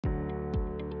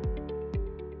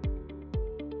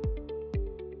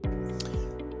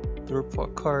The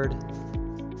report card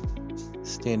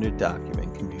standard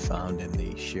document can be found in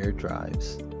the shared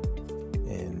drives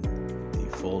in the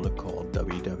folder called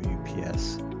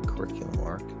WWPS Curriculum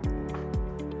Work.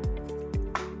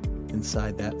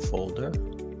 Inside that folder,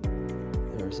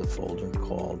 there's a folder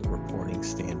called Reporting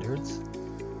Standards,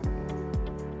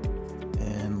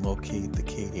 and locate the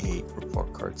K-8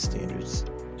 Report Card Standards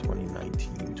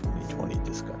 2019-2020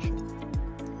 discussion.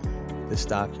 This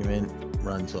document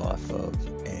runs off of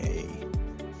a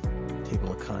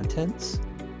table of contents.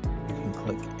 You can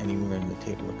click anywhere in the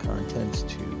table of contents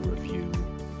to review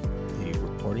the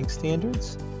reporting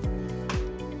standards.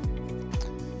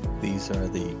 These are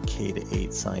the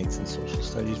K-8 Science and Social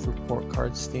Studies report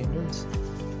card standards.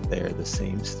 They are the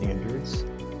same standards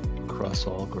across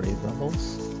all grade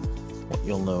levels. What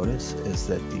you'll notice is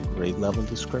that the grade level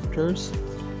descriptors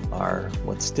are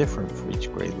what's different for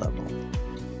each grade level.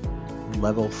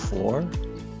 Level 4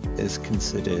 is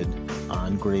considered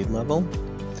on grade level.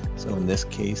 So in this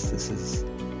case, this is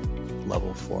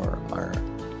level 4 are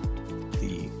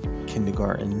the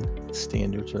kindergarten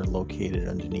standards are located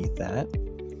underneath that.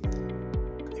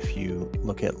 If you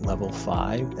look at level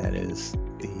 5, that is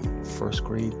the first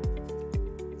grade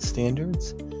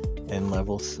standards, and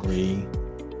level 3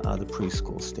 the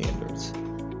preschool standards.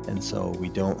 And so we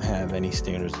don't have any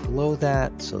standards below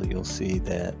that, so you'll see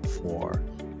that for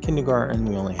kindergarten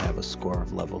we only have a score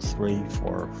of level 3, 4,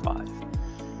 or 5.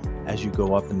 As you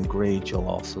go up in the grade, you'll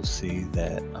also see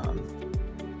that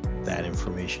that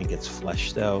information gets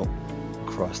fleshed out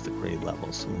across the grade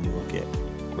levels. So when you look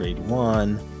at grade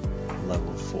 1,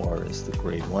 level 4 is the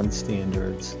grade 1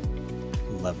 standards,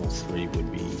 level 3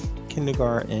 would be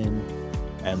kindergarten,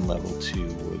 and level 2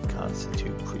 would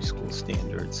constitute preschool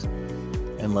standards,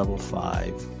 and level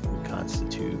 5 would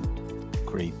constitute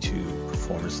grade 2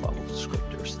 performance level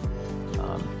descriptors.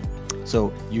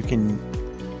 So you can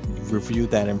review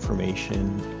that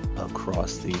information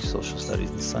across the social studies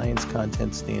and science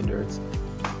content standards,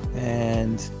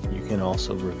 and you can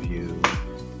also review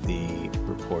the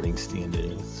reporting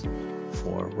standards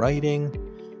for writing.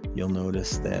 You'll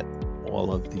notice that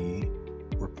all of the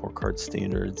report card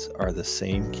standards are the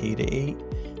same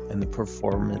K-8, and the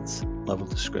performance level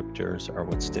descriptors are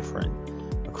what's different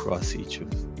across each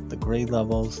of the grade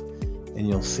levels. And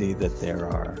you'll see that there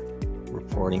are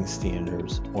reporting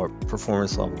standards or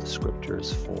performance level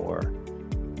descriptors for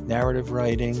narrative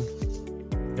writing.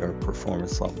 There are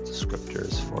performance level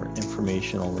descriptors for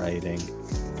informational writing,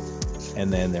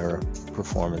 and then there are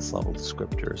performance level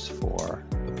descriptors for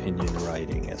opinion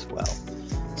writing as well.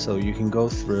 So you can go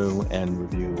through and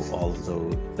review all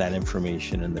of that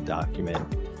information in the document.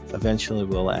 Eventually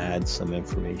we'll add some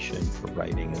information for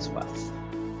writing as well.